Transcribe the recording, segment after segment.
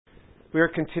We are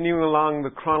continuing along the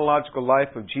chronological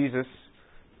life of Jesus,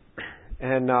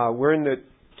 and we're in the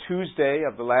Tuesday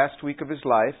of the last week of His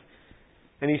life,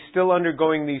 and He's still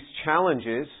undergoing these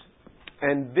challenges,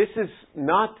 and this is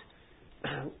not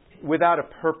without a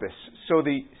purpose. So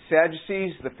the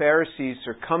Sadducees, the Pharisees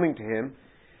are coming to Him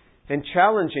and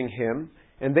challenging Him,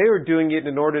 and they are doing it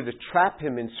in order to trap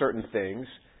Him in certain things,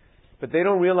 but they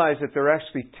don't realize that they're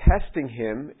actually testing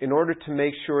Him in order to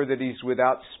make sure that He's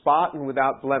without spot and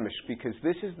without blemish, because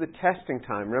this is the testing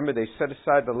time. Remember, they set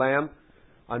aside the lamb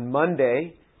on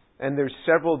Monday, and there's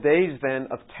several days then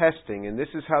of testing, and this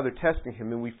is how they're testing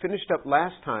Him. And we finished up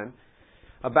last time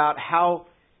about how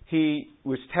He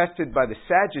was tested by the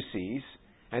Sadducees,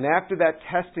 and after that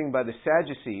testing by the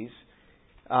Sadducees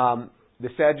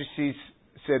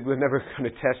said, we're never going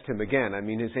to test Him again. I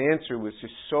mean, His answer was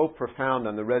just so profound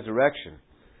on the resurrection.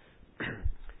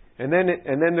 And then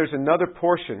there's another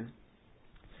portion,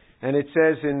 and it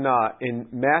says in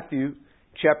Matthew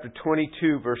chapter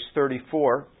 22, verse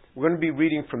 34, we're going to be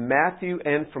reading from Matthew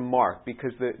and from Mark,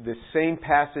 because the same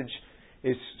passage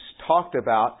is talked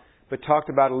about, but talked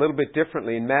about a little bit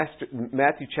differently. In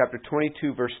Matthew chapter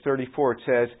 22, verse 34, it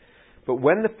says, "But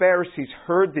when the Pharisees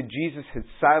heard that Jesus had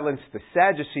silenced the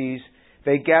Sadducees,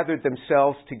 they gathered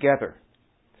themselves together."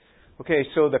 Okay,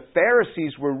 so the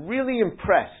Pharisees were really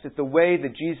impressed at the way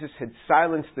that Jesus had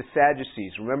silenced the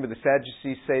Sadducees. Remember, the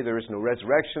Sadducees say there is no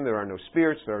resurrection, there are no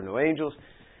spirits, there are no angels.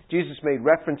 Jesus made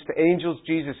reference to angels.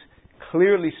 Jesus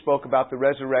clearly spoke about the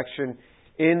resurrection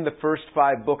in the first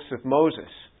 5 books of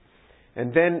Moses.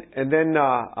 But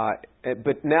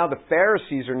now the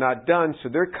Pharisees are not done, so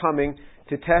they're coming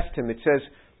to test Him. It says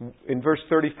in verse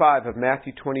 35 of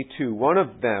Matthew 22, one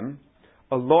of them,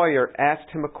 a lawyer, asked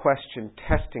Him a question,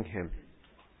 testing Him.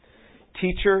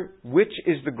 "Teacher, which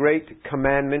is the great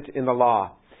commandment in the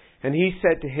law?" And He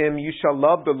said to him, "You shall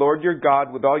love the Lord your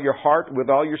God with all your heart, with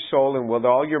all your soul, and with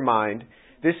all your mind.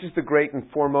 This is the great and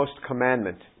foremost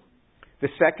commandment. The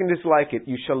second is like it.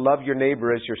 You shall love your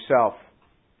neighbor as yourself.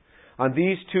 On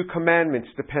these 2 commandments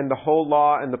depend the whole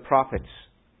law and the prophets."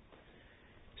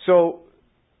 So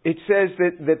it says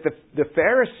that the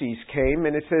Pharisees came,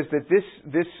 and it says that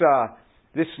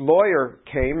this lawyer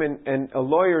came, and a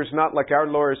lawyer is not like our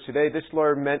lawyers today. This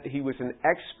lawyer meant he was an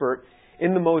expert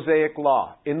in the Mosaic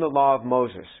law, in the law of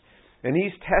Moses. And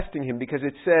he's testing Him because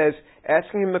it says,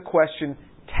 asking Him a question,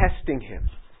 testing Him.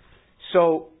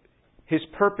 So His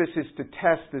purpose is to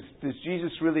test, does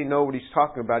Jesus really know what He's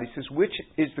talking about? He says, which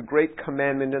is the great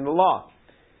commandment in the law?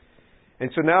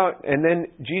 And so now, and then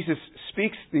Jesus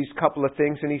speaks these couple of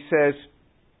things, and He says,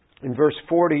 in verse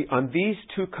 40, on these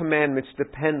 2 commandments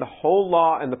depend the whole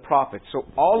law and the prophets. So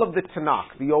all of the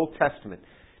Tanakh, the Old Testament,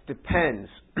 depends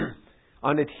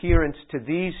on adherence to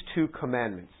these 2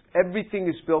 commandments. Everything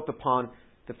is built upon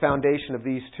the foundation of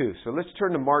these 2. So let's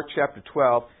turn to Mark chapter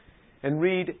 12 and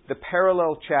read the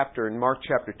parallel chapter in Mark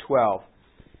chapter 12.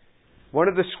 One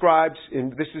of the scribes,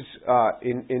 this is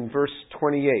in verse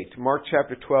 28, Mark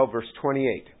chapter 12, verse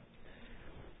 28.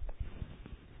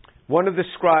 One of the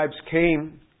scribes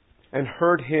came and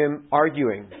heard Him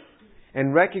arguing,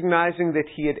 and recognizing that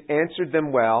He had answered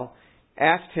them well,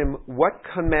 asked Him, "What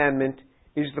commandment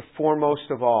is the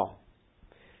foremost of all?"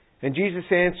 And Jesus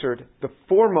answered, "The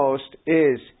foremost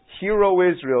is, Hear, O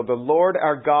Israel, the Lord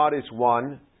our God is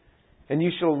one, and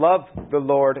you shall love the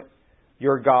Lord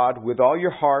your God with all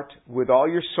your heart, with all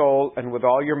your soul, and with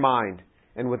all your mind,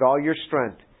 and with all your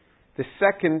strength. The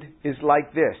second is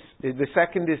like this. The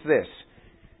second is this.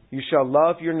 You shall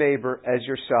love your neighbor as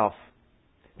yourself.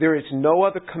 There is no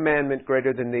other commandment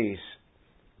greater than these."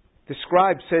 The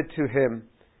scribe said to Him,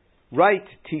 "Right,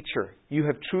 teacher, you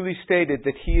have truly stated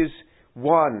that He is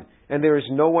one, and there is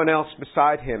no one else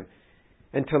beside Him,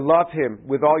 and to love Him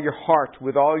with all your heart,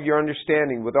 with all your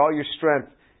understanding, with all your strength,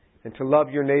 and to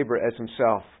love your neighbor as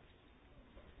himself,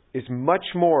 is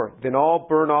much more than all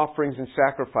burnt offerings and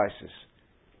sacrifices."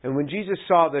 And when Jesus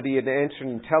saw that he had answered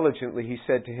intelligently, He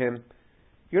said to him,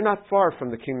 "You're not far from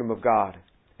the kingdom of God."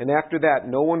 And after that,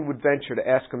 no one would venture to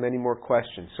ask Him any more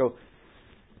questions. So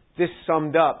this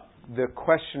summed up the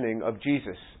questioning of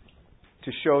Jesus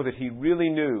to show that He really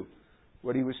knew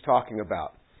what He was talking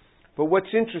about. But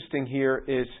what's interesting here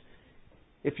is,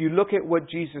 if you look at what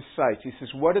Jesus cites, He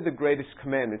says, what are the greatest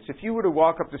commandments? If you were to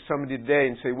walk up to somebody today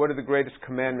and say, what are the greatest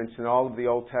commandments in all of the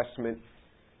Old Testament?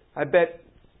 I bet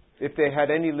if they had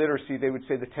any literacy, they would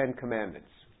say the 10 Commandments.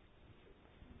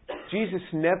 Jesus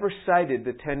never cited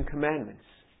the 10 Commandments.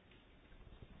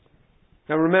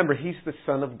 Now remember, He's the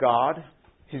Son of God.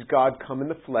 He's God come in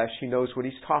the flesh. He knows what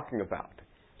He's talking about.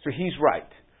 So He's right.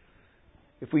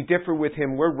 If we differ with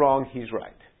Him, we're wrong. He's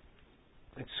right.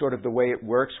 It's sort of the way it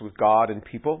works with God and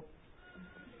people.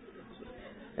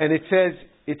 And it says,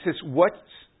 what's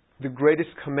the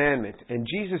greatest commandment? And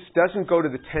Jesus doesn't go to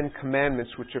the 10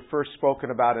 Commandments, which are first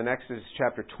spoken about in Exodus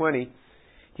chapter 20.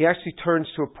 He actually turns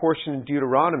to a portion in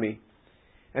Deuteronomy.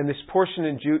 And this portion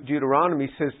in Deuteronomy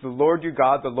says, the Lord your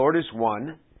God, the Lord is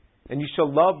one. And you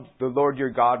shall love the Lord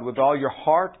your God with all your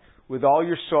heart, with all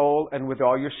your soul, and with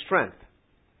all your strength.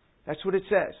 That's what it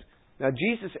says. Now,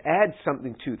 Jesus adds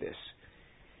something to this.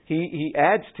 He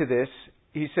adds to this.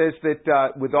 He says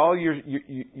that with all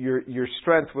your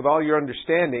strength, with all your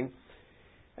understanding,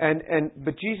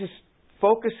 but Jesus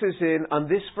focuses in on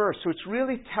this verse. So it's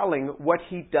really telling what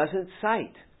he doesn't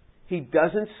cite. He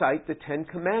doesn't cite the 10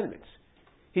 Commandments.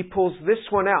 He pulls this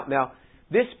one out. Now,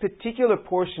 this particular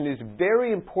portion is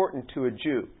very important to a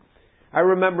Jew. I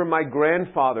remember my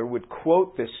grandfather would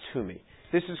quote this to me.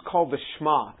 This is called the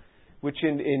Shema, which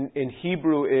in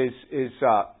Hebrew is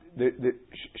the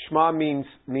Shema means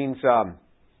to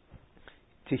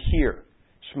hear.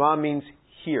 Shema means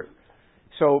hear.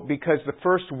 So because the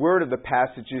first word of the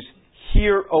passage is,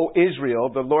 "Hear, O Israel,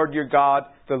 the Lord your God,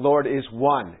 the Lord is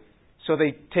one." So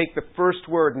they take the first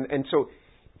word, and so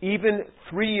even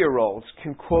 3-year-olds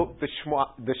can quote the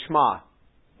Shema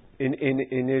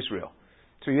in Israel.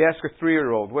 So you ask a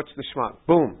 3-year-old, what's the Shema?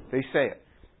 Boom, they say it.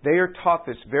 They are taught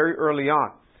this very early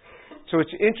on. So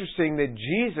it's interesting that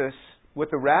Jesus,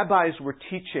 what the rabbis were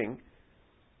teaching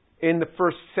in the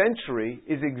first century,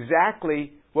 is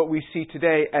exactly what we see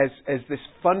today as this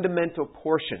fundamental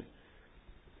portion.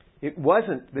 It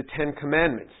wasn't the 10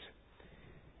 Commandments.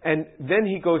 And then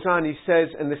he goes on, he says,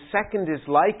 and the second is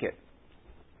like it.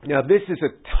 Now this is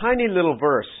a tiny little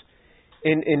verse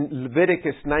in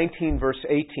Leviticus 19 verse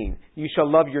 18. You shall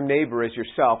love your neighbor as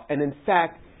yourself. And in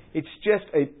fact, it's just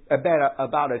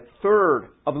about a third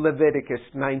of Leviticus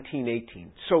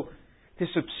 19:18. So this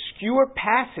obscure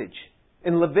passage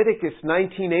in Leviticus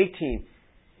 19:18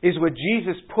 is what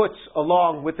Jesus puts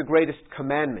along with the greatest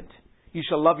commandment. You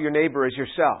shall love your neighbor as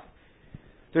yourself.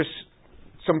 There's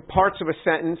some parts of a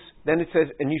sentence, then it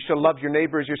says, and you shall love your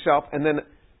neighbor as yourself, and then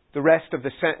the rest of the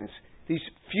sentence. These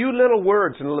few little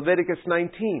words in Leviticus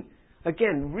 19,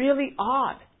 again, really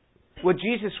odd what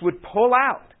Jesus would pull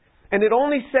out. And it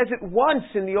only says it once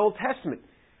in the Old Testament.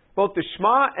 Both the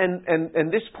Shema and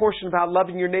this portion about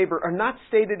loving your neighbor are not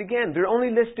stated again. They're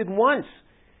only listed once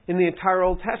in the entire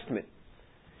Old Testament.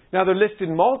 Now they're listed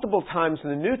multiple times in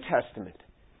the New Testament,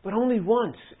 but only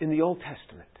once in the Old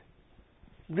Testament.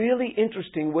 Really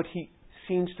interesting what he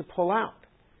seems to pull out.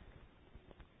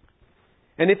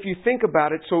 And if you think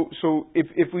about it, so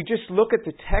if we just look at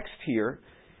the text here,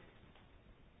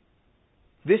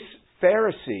 this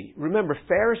Pharisee, remember,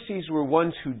 Pharisees were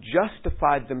ones who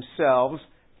justified themselves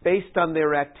based on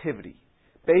their activity,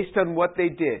 based on what they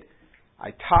did.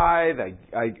 I tithe,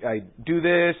 I do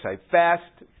this, I fast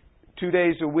 2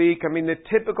 days a week. I mean, the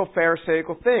typical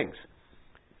Pharisaical things.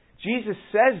 Jesus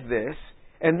says this,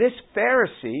 and this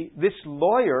Pharisee, this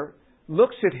lawyer,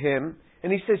 looks at him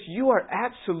and he says, you are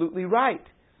absolutely right.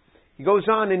 He goes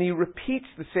on and he repeats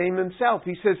the same himself.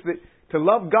 He says that to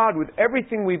love God with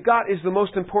everything we've got is the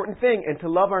most important thing, and to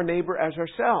love our neighbor as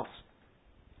ourselves.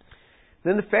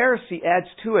 Then the Pharisee adds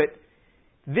to it,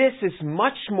 this is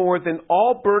much more than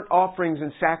all burnt offerings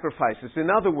and sacrifices. In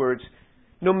other words,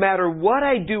 no matter what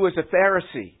I do as a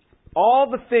Pharisee, all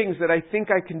the things that I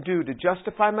think I can do to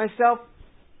justify myself,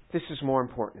 this is more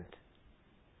important.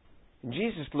 And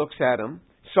Jesus looks at him,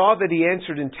 saw that he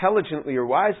answered intelligently or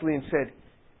wisely, and said,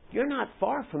 you're not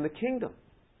far from the kingdom.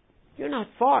 You're not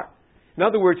far. In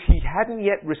other words, he hadn't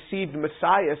yet received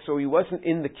Messiah, so he wasn't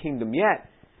in the kingdom yet.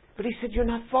 But he said, you're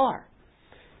not far.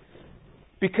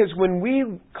 Because when we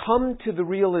come to the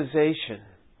realization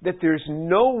that there's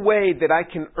no way that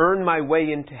I can earn my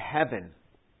way into heaven,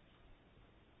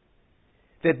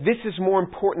 that this is more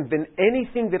important than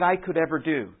anything that I could ever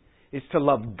do, is to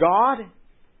love God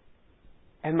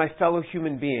and my fellow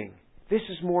human being. This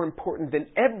is more important than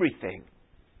everything.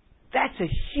 That's a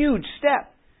huge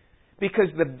step. Because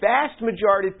the vast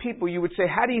majority of people, you would say,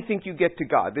 how do you think you get to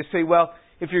God? They say, well,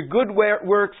 if your good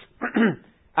works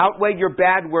outweigh your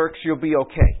bad works, you'll be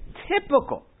okay.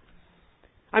 Typical.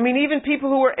 I mean, even people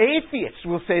who are atheists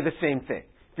will say the same thing.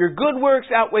 If your good works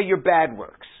outweigh your bad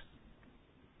works.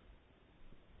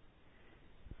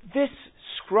 This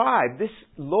scribe, this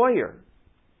lawyer,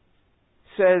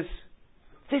 says,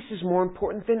 this is more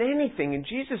important than anything. And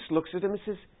Jesus looks at him and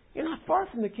says, you're not far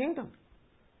from the kingdom.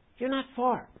 You're not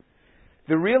far.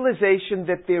 The realization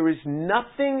that there is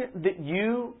nothing that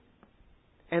you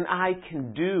and I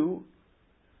can do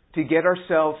to get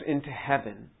ourselves into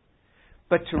heaven,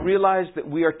 but to realize that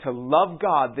we are to love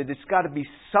God, that it's got to be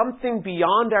something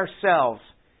beyond ourselves,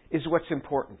 is what's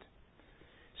important.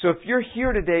 So if you're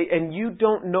here today and you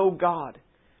don't know God,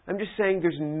 I'm just saying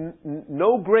there's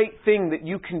no great thing that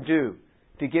you can do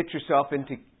to get yourself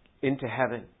into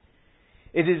heaven.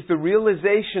 It is the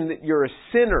realization that you're a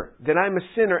sinner, that I'm a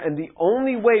sinner, and the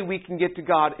only way we can get to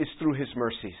God is through His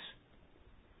mercies.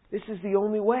 This is the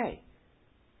only way.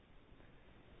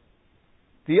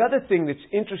 The other thing that's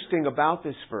interesting about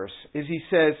this verse is he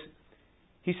says,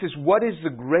 what is the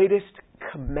greatest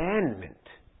commandment?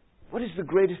 What is the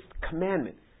greatest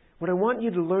commandment? What I want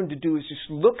you to learn to do is just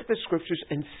look at the Scriptures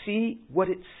and see what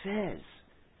it says.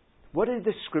 What did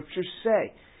the Scriptures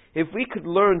say? If we could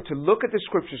learn to look at the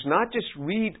Scriptures, not just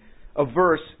read a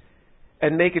verse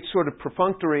and make it sort of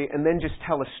perfunctory and then just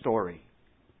tell a story.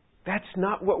 That's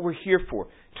not what we're here for.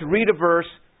 To read a verse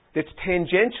that's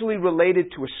tangentially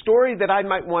related to a story that I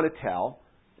might want to tell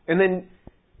and then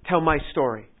tell my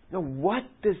story. No, what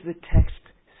does the text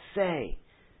say?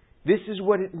 This is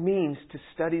what it means to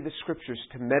study the Scriptures,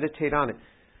 to meditate on it.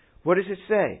 What does it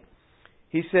say?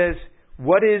 He says,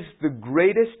 what is the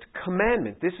greatest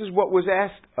commandment? This is what was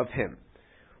asked of him.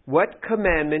 What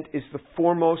commandment is the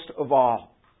foremost of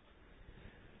all?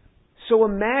 So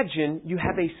imagine you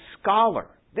have a scholar.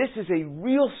 This is a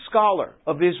real scholar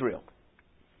of Israel.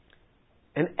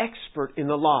 An expert in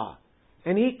the law.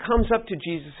 And he comes up to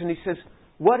Jesus and he says,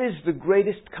 what is the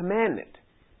greatest commandment?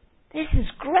 This is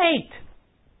great.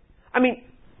 I mean,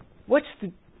 what's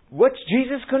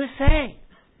Jesus going to say?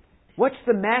 What's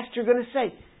the Master going to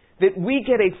say? That we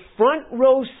get a front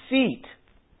row seat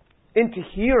into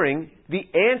hearing the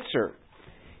answer.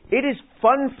 It is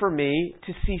fun for me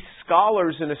to see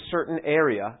scholars in a certain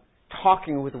area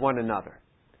talking with one another.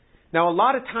 Now, a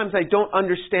lot of times I don't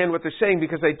understand what they're saying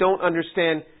because I don't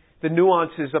understand the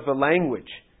nuances of the language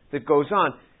that goes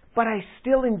on. But I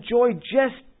still enjoy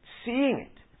just seeing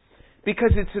it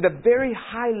because it's at a very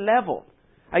high level.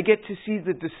 I get to see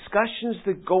the discussions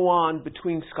that go on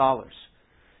between scholars.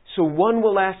 So one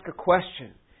will ask a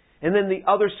question, and then the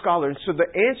other scholar. And so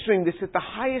they're answering this at the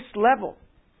highest level.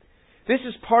 This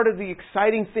is part of the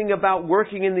exciting thing about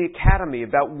working in the academy,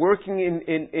 about working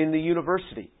in the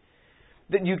university.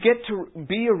 That you get to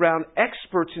be around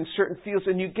experts in certain fields,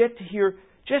 and you get to hear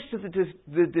just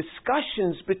the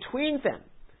discussions between them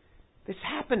that's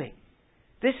happening.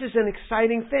 This is an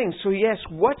exciting thing. So he asks,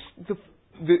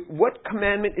 what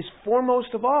commandment is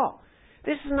foremost of all?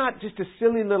 This is not just a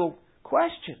silly little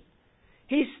question.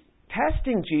 He's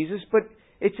testing Jesus, but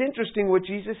it's interesting what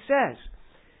Jesus says.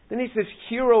 Then he says,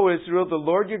 hear, O Israel, the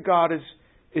Lord your God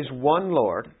is one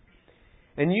Lord,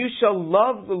 and you shall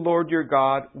love the Lord your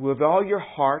God with all your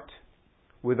heart,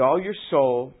 with all your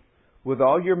soul, with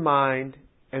all your mind,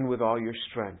 and with all your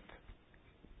strength.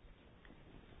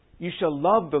 You shall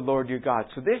love the Lord your God.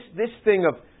 So this thing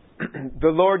of the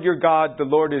Lord your God, the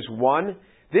Lord is one,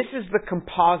 this is the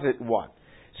composite one.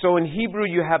 So in Hebrew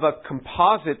you have a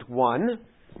composite one.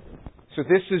 So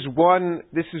this is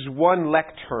one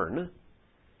lectern.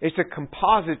 It's a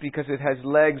composite because it has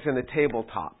legs and a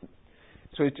tabletop.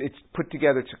 So it's put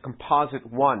together, it's a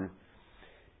composite one.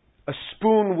 A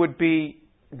spoon would be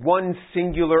one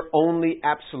singular only,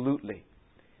 absolutely.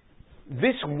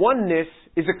 This oneness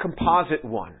is a composite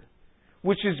one,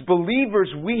 which is believers,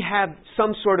 we have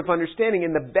some sort of understanding.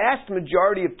 And the vast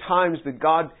majority of times that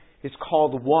God is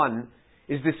called one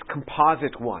is this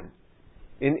composite one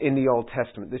in the Old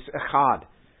Testament, this echad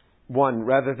one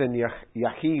rather than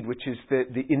yachid, which is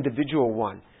the individual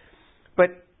one.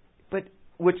 But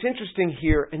what's interesting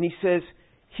here, and he says,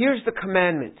 here's the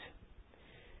commandment.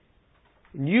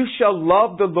 You shall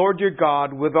love the Lord your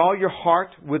God with all your heart,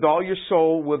 with all your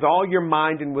soul, with all your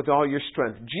mind, and with all your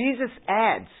strength. Jesus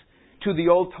adds to the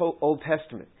Old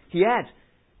Testament. He adds,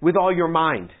 with all your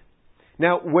mind.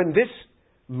 Now, when this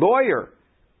lawyer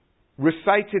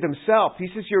recites it himself, he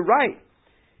says, you're right.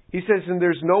 He says, and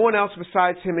there's no one else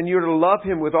besides Him, and you're to love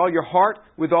Him with all your heart,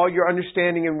 with all your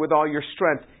understanding, and with all your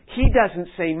strength. He doesn't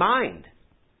say mind.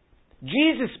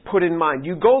 Jesus put in mind.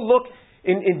 You go look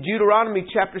in Deuteronomy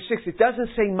chapter 6, it doesn't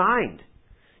say mind.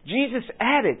 Jesus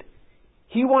added,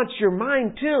 He wants your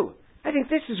mind too. I think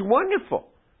this is wonderful.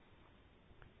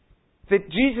 That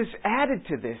Jesus added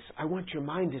to this, I want your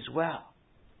mind as well.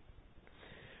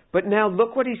 But now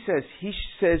look what He says. He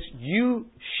says, you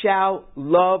shall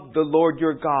love the Lord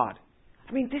your God.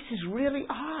 I mean, this is really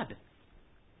odd.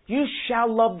 You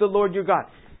shall love the Lord your God.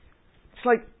 It's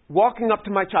like walking up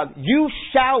to my child. You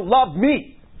shall love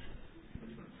me.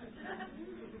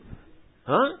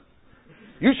 Huh?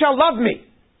 You shall love me.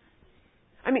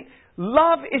 I mean,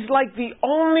 love is like the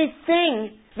only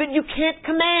thing that you can't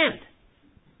command.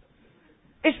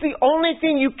 It's the only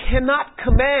thing you cannot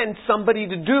command somebody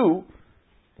to do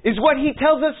is what He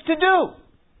tells us to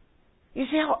do. You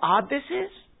see how odd this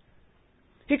is?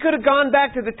 He could have gone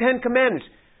back to the 10 Commandments.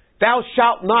 Thou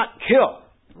shalt not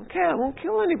kill. Okay, I won't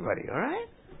kill anybody, all right?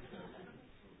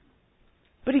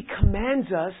 But He commands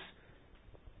us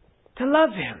to love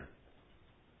Him.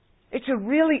 It's a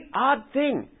really odd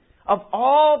thing of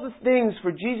all the things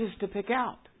for Jesus to pick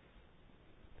out.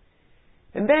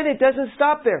 And then it doesn't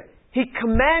stop there. He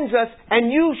commands us, and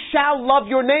you shall love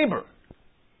your neighbor.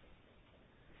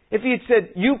 If He had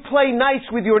said, you play nice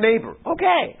with your neighbor.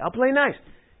 Okay, I'll play nice.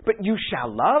 But you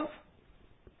shall love?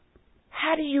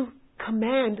 How do you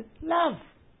command love?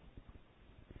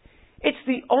 It's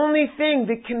the only thing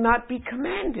that cannot be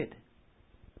commanded.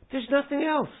 There's nothing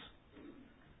else.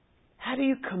 How do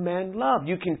you command love?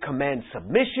 You can command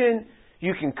submission.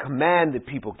 You can command that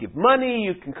people give money.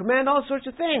 You can command all sorts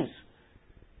of things.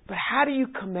 But how do you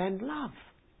command love?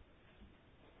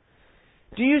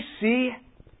 Do you see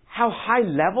how high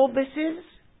level this is?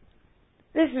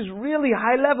 This is really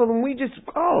high level, and we just,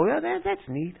 that's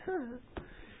neat.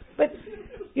 But,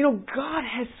 God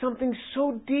has something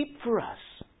so deep for us.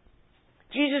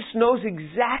 Jesus knows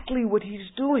exactly what He's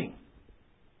doing.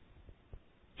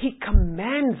 He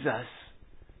commands us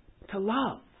to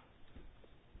love.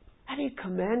 How do you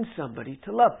command somebody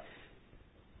to love?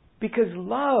 Because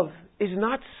love is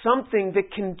not something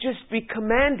that can just be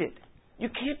commanded. You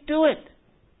can't do it.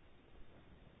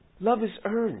 Love is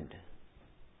earned.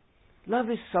 Love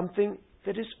is something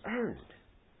that is earned.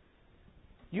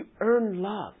 You earn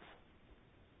love.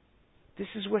 This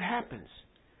is what happens.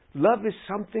 Love is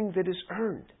something that is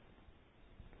earned.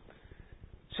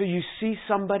 So you see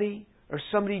somebody or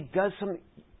somebody does something.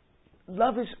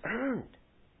 Love is earned.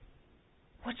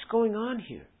 What's going on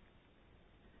here?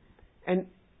 And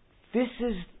this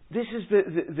is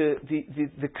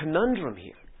the conundrum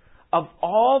here. Of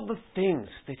all the things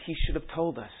that He should have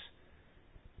told us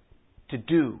to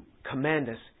do, command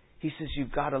us, He says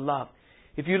you've got to love.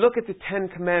 If you look at the 10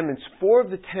 Commandments, 4 of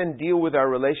the 10 deal with our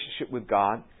relationship with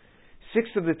God. 6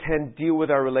 of the 10 deal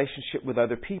with our relationship with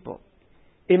other people.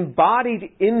 Embodied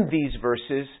in these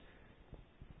verses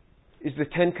is the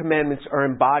 10 Commandments are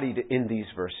embodied in these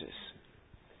verses.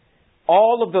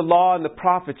 All of the law and the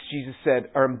prophets, Jesus said,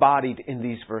 are embodied in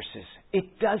these verses.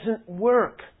 It doesn't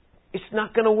work. It's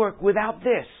not going to work without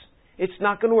this. It's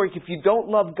not going to work. If you don't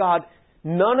love God,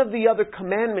 none of the other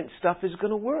commandment stuff is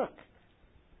going to work.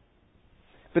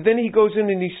 But then He goes in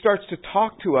and He starts to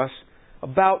talk to us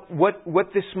about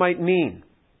what this might mean.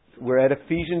 We're at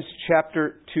Ephesians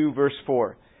chapter 2, verse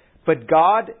 4. But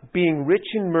God, being rich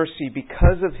in mercy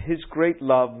because of His great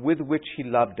love with which He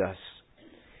loved us,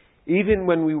 even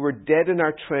when we were dead in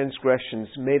our transgressions,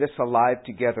 made us alive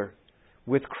together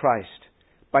with Christ.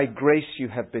 By grace you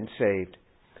have been saved,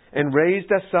 and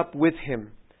raised us up with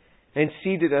Him, and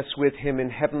seated us with Him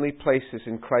in heavenly places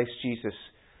in Christ Jesus,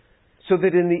 so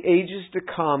that in the ages to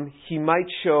come He might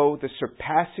show the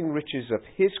surpassing riches of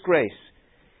His grace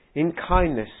in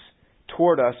kindness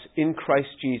toward us in Christ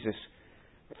Jesus.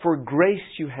 For grace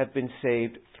you have been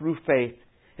saved through faith,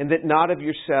 and that not of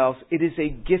yourselves. It is a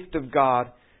gift of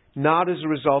God, not as a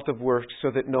result of works, so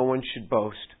that no one should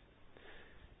boast.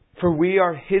 For we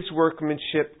are His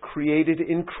workmanship, created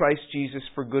in Christ Jesus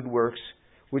for good works,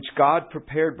 which God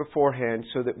prepared beforehand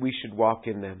so that we should walk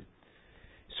in them.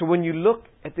 So when you look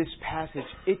at this passage,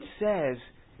 it says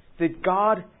that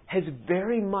God has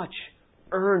very much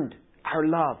earned our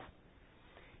love.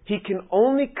 He can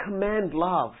only command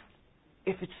love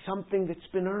if it's something that's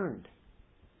been earned.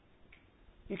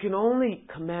 You can only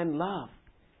command love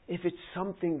if it's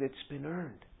something that's been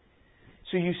earned.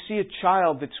 So you see a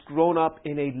child that's grown up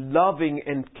in a loving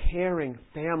and caring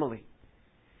family.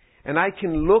 And I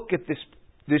can look at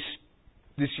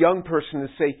this young person and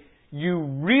say, you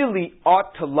really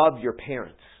ought to love your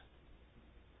parents.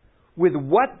 With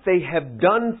what they have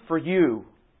done for you,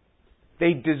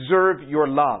 they deserve your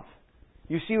love.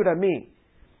 You see what I mean?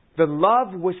 The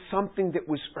love was something that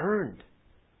was earned.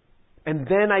 And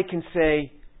then I can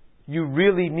say, you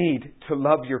really need to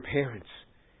love your parents.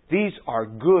 These are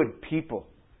good people.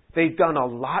 They've done a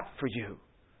lot for you.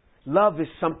 Love is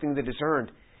something that is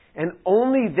earned. And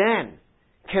only then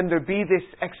can there be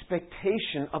this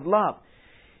expectation of love.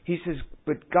 He says,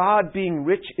 but God, being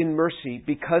rich in mercy,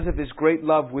 because of His great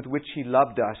love with which He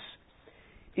loved us,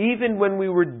 even when we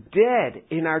were dead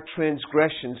in our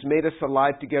transgressions, made us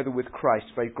alive together with Christ.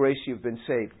 By grace you have been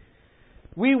saved.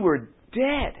 We were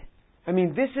dead. I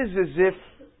mean, this is as if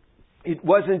it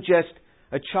wasn't just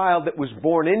a child that was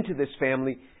born into this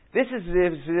family. This is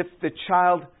as if the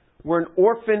child were an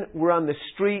orphan, were on the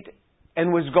street,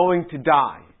 and was going to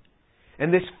die.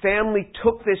 And this family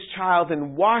took this child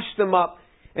and washed them up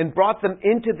and brought them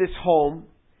into this home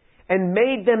and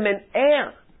made them an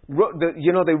heir.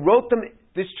 They wrote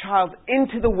this child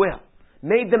into the will,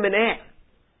 made them an heir.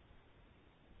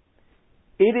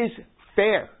 It is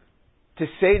fair to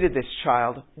say to this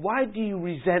child, why do you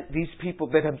resent these people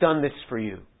that have done this for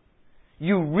you?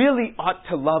 You really ought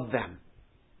to love them.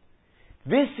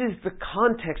 This is the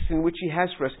context in which He has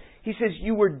for us. He says,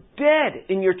 you were dead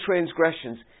in your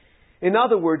transgressions. In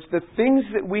other words, the things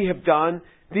that we have done,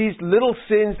 these little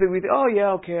sins that we think, oh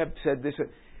yeah, okay, I've said this.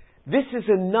 This is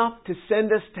enough to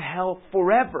send us to hell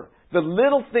forever. The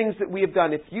little things that we have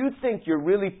done, if you think you're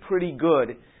really pretty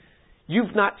good,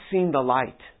 you've not seen the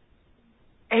light.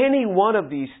 Any one of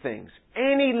these things,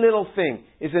 any little thing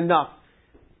is enough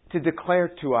to declare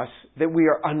to us that we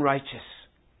are unrighteous.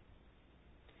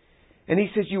 And He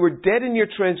says, you were dead in your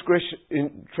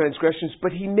transgressions,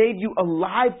 but He made you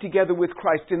alive together with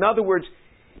Christ. In other words,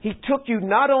 He took you,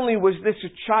 not only was this a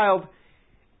child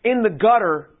in the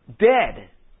gutter, dead.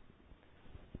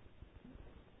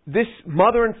 This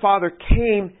mother and father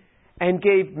came and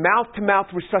gave mouth-to-mouth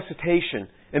resuscitation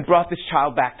and brought this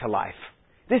child back to life.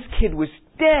 This kid was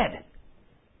dead.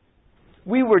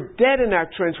 We were dead in our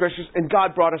transgressions, and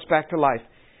God brought us back to life.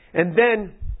 And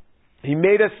then He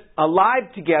made us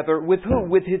alive together with who?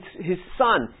 With His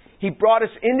Son. He brought us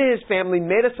into His family,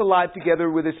 made us alive together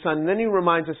with His Son. And then He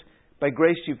reminds us, by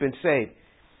grace you've been saved.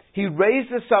 He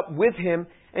raised us up with Him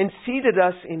and seated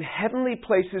us in heavenly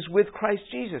places with Christ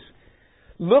Jesus.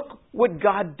 Look what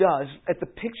God does at the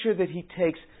picture that He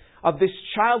takes of this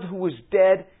child who was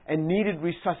dead and needed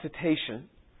resuscitation.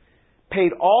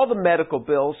 Paid all the medical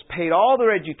bills, paid all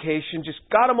their education, just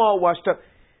got them all washed up.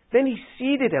 Then He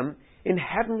seated him in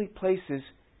heavenly places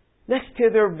next to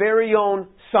their very own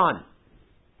Son.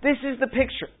 This is the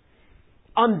picture.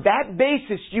 On that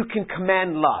basis, you can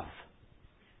command love.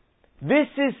 This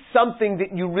is something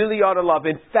that you really ought to love.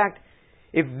 In fact,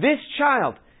 if this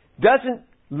child doesn't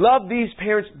love these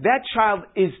parents, that child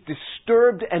is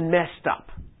disturbed and messed up.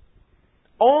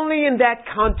 Only in that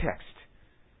context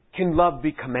can love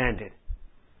be commanded.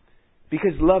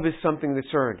 Because love is something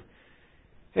that's earned.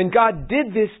 And God did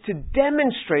this to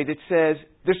demonstrate, it says,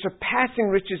 the surpassing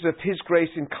riches of His grace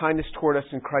and kindness toward us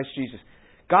in Christ Jesus.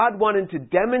 God wanted to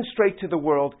demonstrate to the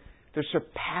world the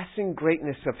surpassing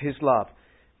greatness of His love.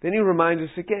 Then He reminds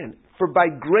us again, for by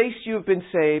grace you have been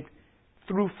saved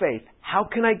through faith. How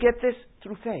can I get this?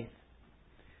 Through faith.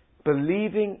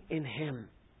 Believing in Him.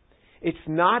 It's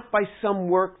not by some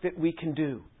work that we can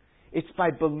do. It's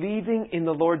by believing in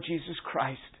the Lord Jesus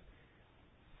Christ.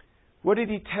 What did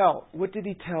He tell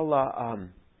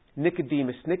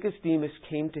Nicodemus? Nicodemus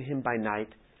came to Him by night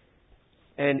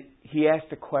and he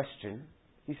asked a question.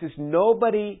 He says,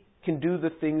 nobody can do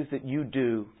the things that you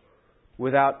do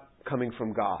without coming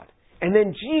from God. And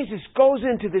then Jesus goes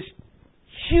into this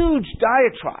huge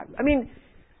diatribe. I mean,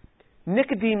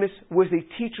 Nicodemus was a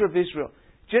teacher of Israel.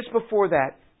 Just before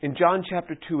that, in John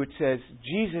chapter 2, it says,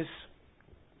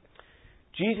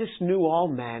 Jesus knew all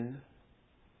men,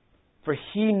 for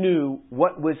He knew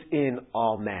what was in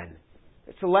all men.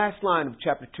 It's the last line of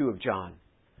chapter 2 of John.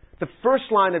 The first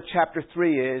line of chapter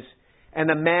 3 is, and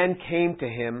a man came to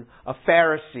Him, a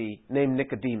Pharisee named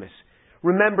Nicodemus.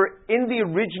 Remember, in the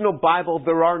original Bible,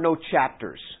 there are no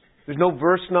chapters. There's no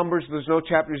verse numbers, there's no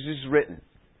chapters, this is written.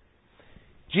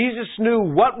 Jesus knew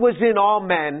what was in all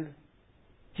men.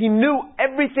 He knew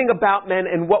everything about men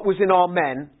and what was in all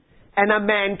men. And a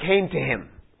man came to Him.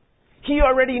 He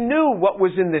already knew what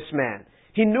was in this man.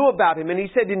 He knew about him. And He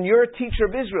said, and you're a teacher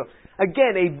of Israel.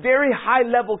 Again, a very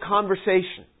high-level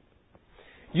conversation.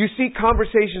 You see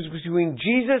conversations between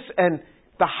Jesus and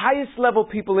the highest level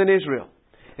people in Israel.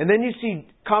 And then you see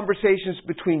conversations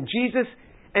between Jesus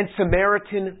and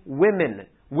Samaritan women.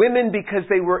 Women because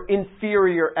they were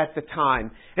inferior at the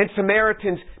time. And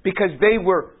Samaritans because they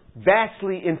were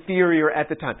vastly inferior at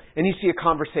the time. And you see a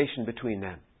conversation between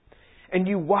them. And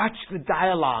you watch the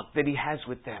dialogue that He has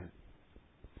with them.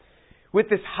 With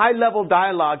this high-level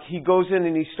dialogue, He goes in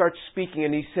and He starts speaking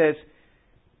and He says,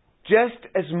 just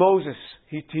as Moses,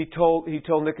 he told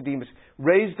Nicodemus,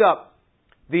 raised up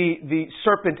the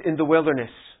serpent in the wilderness,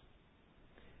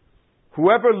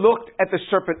 whoever looked at the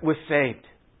serpent was saved.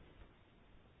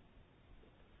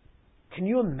 Can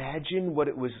you imagine what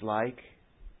it was like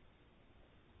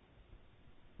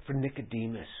for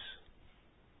Nicodemus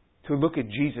to look at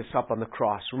Jesus up on the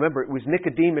cross? Remember, it was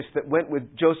Nicodemus that went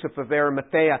with Joseph of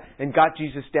Arimathea and got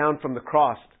Jesus down from the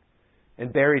cross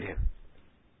and buried Him.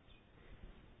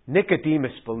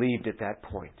 Nicodemus believed at that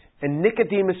point. And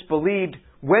Nicodemus believed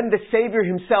when the Savior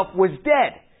Himself was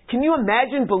dead. Can you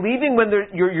imagine believing when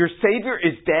your Savior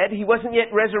is dead? He wasn't yet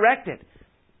resurrected.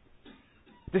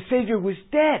 The Savior was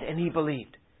dead and he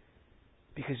believed.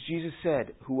 Because Jesus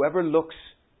said, whoever looks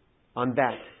on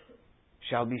that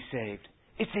shall be saved.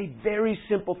 It's a very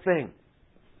simple thing.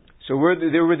 So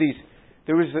there was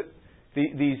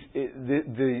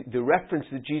the reference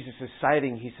that Jesus is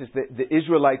citing. He says that the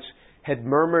Israelites had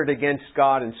murmured against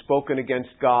God and spoken against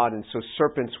God, and so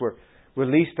serpents were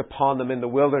released upon them in the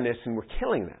wilderness and were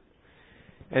killing them.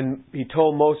 And he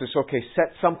told Moses, okay,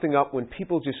 set something up. When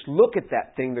people just look at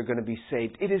that thing, they're going to be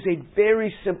saved. It is a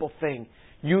very simple thing.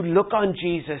 You look on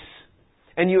Jesus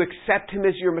and you accept Him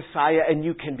as your Messiah and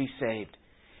you can be saved.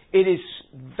 It is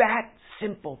that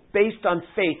simple. Based on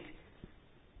faith,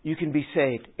 you can be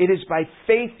saved. It is by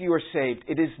faith you are saved.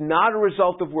 It is not a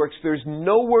result of works. There's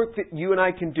no work that you and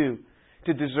I can do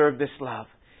to deserve this love.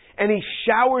 And He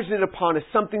showers it upon us,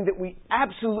 something that we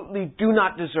absolutely do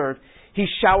not deserve. He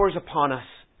showers upon us.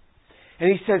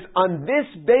 And He says, on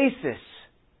this basis,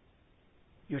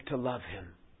 you're to love Him.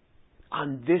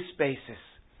 On this basis.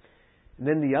 And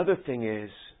then the other thing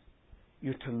is,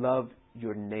 you're to love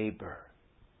your neighbor.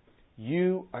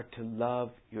 You are to love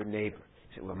your neighbor.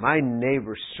 You say, well, my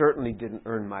neighbor certainly didn't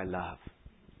earn my love.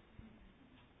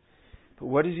 But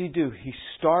what does He do? He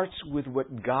starts with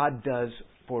what God does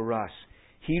for us.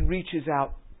 He reaches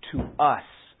out to us.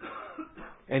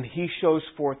 And He shows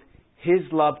forth His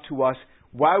love to us.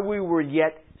 While we were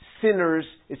yet sinners,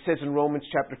 it says in Romans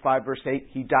chapter 5, verse 8,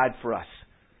 He died for us.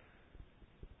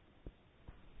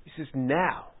 He says,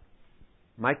 now,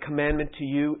 my commandment to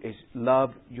you is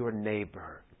love your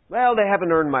neighbor. Well, they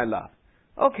haven't earned my love.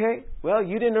 Okay, well,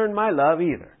 you didn't earn my love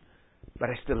either. But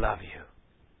I still love you.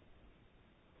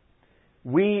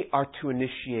 We are to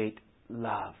initiate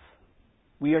love.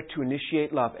 We are to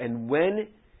initiate love. And when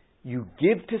you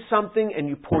give to something and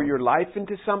you pour your life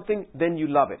into something, then you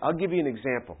love it. I'll give you an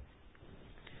example.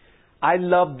 I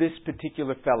love this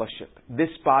particular fellowship, this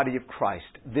body of Christ,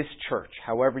 this church,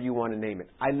 however you want to name it.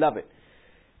 I love it.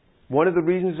 One of the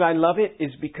reasons I love it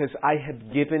is because I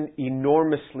have given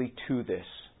enormously to this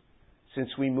since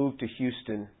we moved to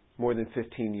Houston more than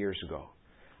 15 years ago.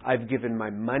 I've given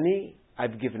my money,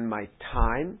 I've given my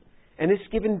time, and it's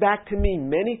given back to me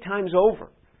many times over.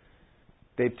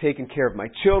 They've taken care of my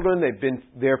children. They've been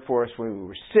there for us when we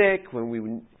were sick, when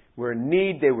we were in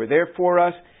need. They were there for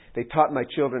us. They taught my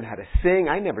children how to sing.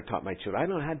 I never taught my children. I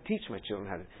don't know how to teach my children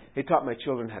how to. They taught my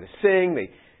children how to sing.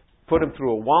 They put them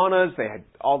through Awanas. They had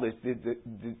all this,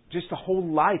 just the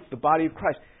whole life, the body of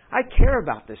Christ. I care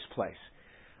about this place.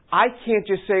 I can't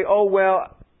just say, oh,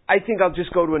 well, I think I'll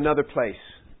just go to another place.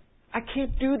 I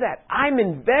can't do that. I'm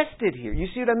invested here. You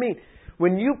see what I mean?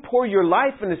 When you pour your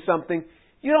life into something,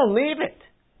 you don't leave it.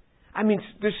 I mean,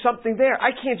 there's something there.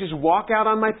 I can't just walk out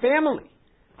on my family.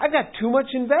 I've got too much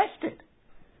invested.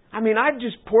 I mean, I've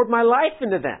just poured my life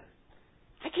into them.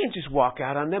 I can't just walk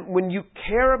out on them. When you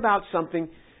care about something,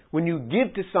 when you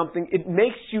give to something, it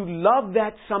makes you love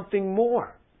that something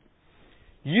more.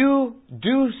 You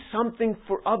do something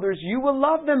for others, you will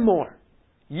love them more.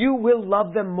 You will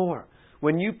love them more.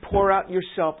 When you pour out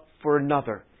yourself for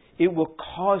another, it will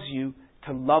cause you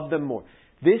to love them more.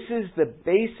 This is the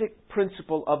basic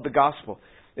principle of the gospel.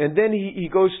 And then he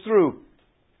goes through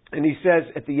and he says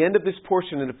at the end of this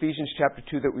portion in Ephesians chapter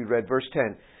 2 that we read, verse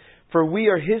 10, for we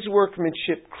are His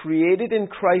workmanship created in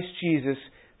Christ Jesus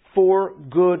for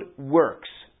good works.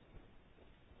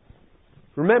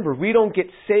 Remember, we don't get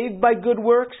saved by good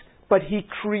works, but He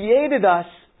created us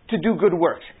to do good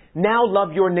works. Now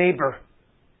love your neighbor.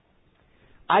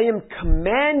 I am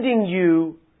commanding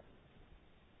you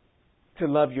to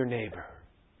love your neighbor.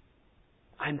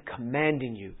 I'm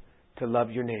commanding you to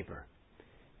love your neighbor.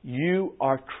 You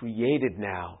are created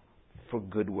now for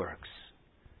good works.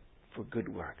 For good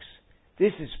works.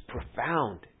 This is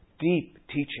profound, deep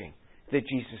teaching that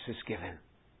Jesus has given.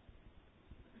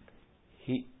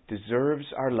 He deserves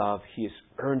our love. He has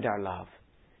earned our love.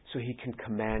 So He can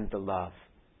command the love.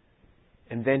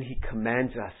 And then He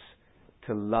commands us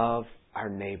to love our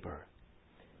neighbor.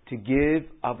 To give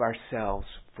of ourselves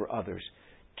for others.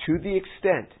 To the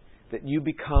extent that you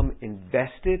become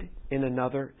invested in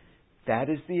another, that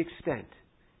is the extent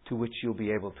to which you'll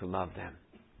be able to love them.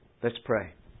 Let's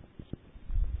pray.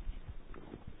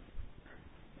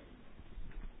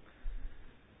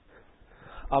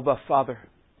 Abba, Father,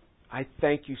 I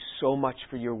thank You so much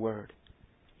for Your word.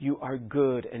 You are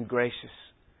good and gracious.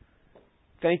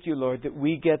 Thank You, Lord, that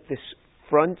we get this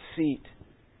front seat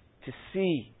to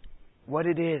see what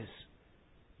it is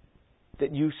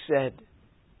that You said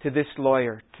to this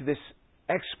lawyer, to this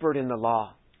expert in the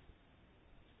law.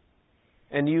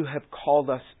 And You have called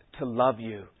us to love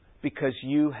You because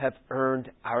You have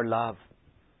earned our love.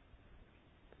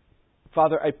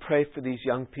 Father, I pray for these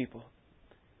young people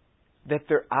that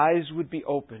their eyes would be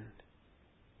opened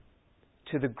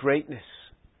to the greatness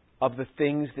of the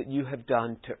things that you have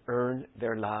done to earn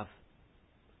their love,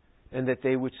 and that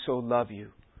they would so love you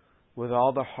with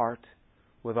all their heart,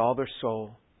 with all their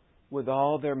soul, with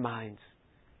all their minds,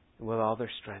 and with all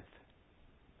their strength.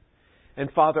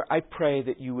 And Father, I pray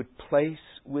that you would place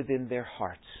within their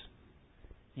hearts,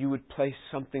 you would place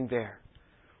something there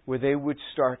where they would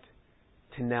start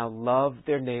to now love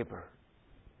their neighbor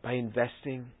by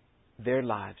investing their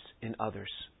lives in others.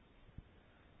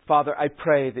 Father, I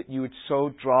pray that you would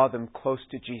so draw them close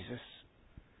to Jesus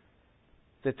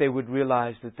that they would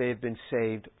realize that they have been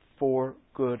saved for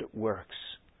good works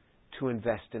to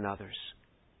invest in others.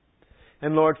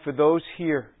 And Lord, for those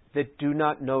here that do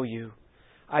not know you,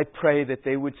 I pray that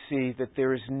they would see that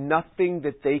there is nothing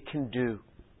that they can do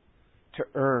to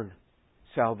earn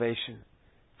salvation,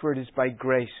 for it is by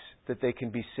grace that they can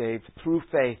be saved through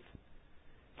faith.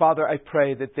 Father, I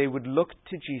pray that they would look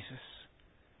to Jesus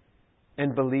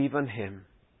and believe on Him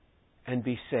and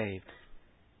be saved.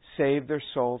 Save their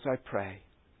souls, I pray,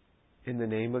 in the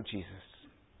name of Jesus.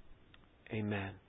 Amen.